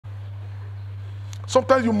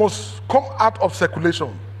Sometimes you must come out of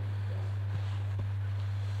circulation.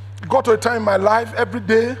 Got to a time in my life, every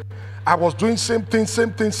day, I was doing same thing.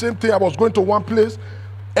 I was going to one place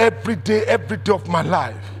every day of my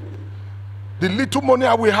life. The little money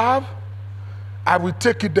I will have, I will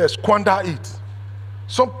take it there, squander it.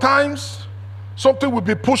 Sometimes, something will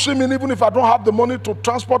be pushing me, even if I don't have the money to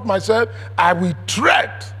transport myself, I will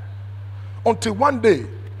tread until one day.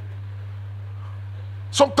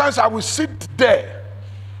 Sometimes I will sit there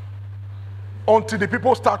until the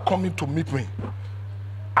people start coming to meet me.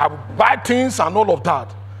 I will buy things and all of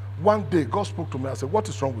that. One day, God spoke to me. I said, what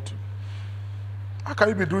is wrong with you? How can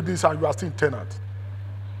you be doing this and you are still in tenant?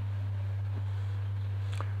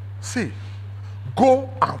 See, go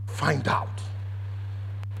and find out.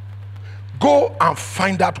 Go and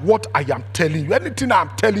find out what I am telling you. Anything I'm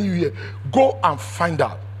telling you here, go and find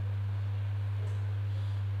out.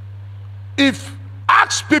 If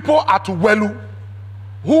ask people at Welu,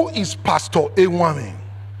 who is Pastor Ewuanmwen?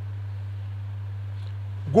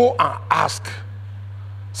 Go and ask.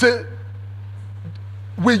 Say,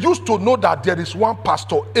 we used to know that there is one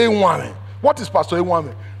Pastor Ewuanmwen. What is Pastor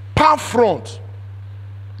Ewuanmwen? Palmfront.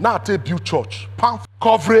 Now I build church. Palm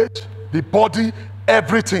coverage, the body,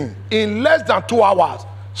 everything. In less than 2 hours,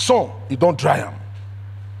 son, you don't dry them.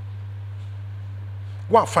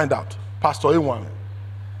 Go and find out. Pastor Ewuanmwen.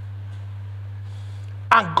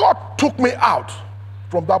 And God took me out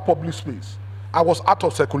from that public space. I was out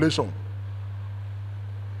of circulation.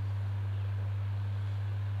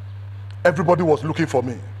 Everybody was looking for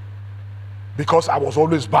me because I was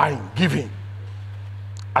always buying, giving.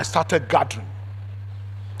 I started gathering.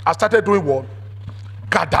 I started doing what?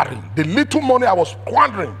 Gathering. The little money I was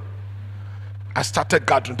squandering, I started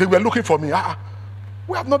gathering. They were looking for me.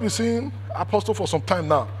 We have not been seeing Apostle for some time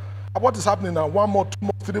now. What is happening now? 1 month, 2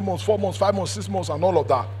 months, 3 months, 4 months, 5 months, 6 months, and all of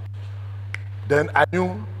that. Then I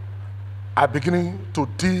knew I beginning to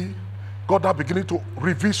God now beginning to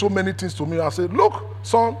reveal so many things to me. I said, look,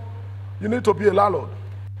 son, you need to be a landlord.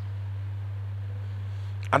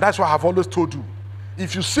 And that's why I've always told you,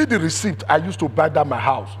 if you see the receipt, I used to buy that my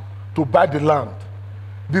house, to buy the land.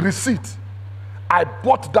 The receipt, I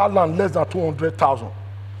bought that land less than 200,000.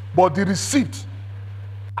 But the receipt,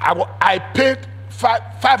 I paid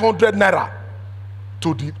 500 naira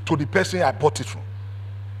to the person I bought it from.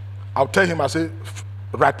 I'll tell him, I say,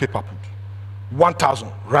 write paper, put. 1,000,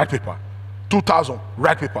 write paper. 2,000,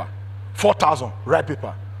 write paper. 4,000, write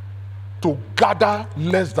paper. To gather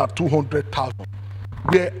less than 200,000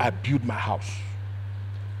 where I build my house.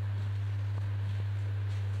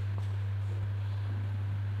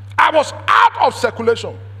 I was out of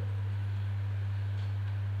circulation.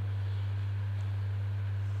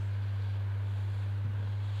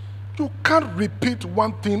 You can't repeat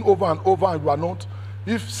one thing over and over and you are not.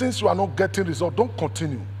 Since you are not getting results, don't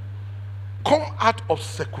continue. Come out of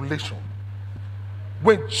circulation.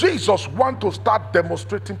 When Jesus wants to start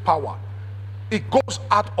demonstrating power, it goes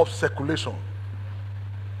out of circulation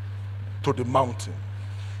to the mountain.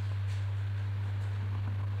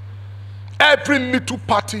 Every little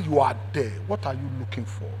party you are there, what are you looking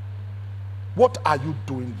for? What are you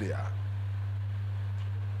doing there?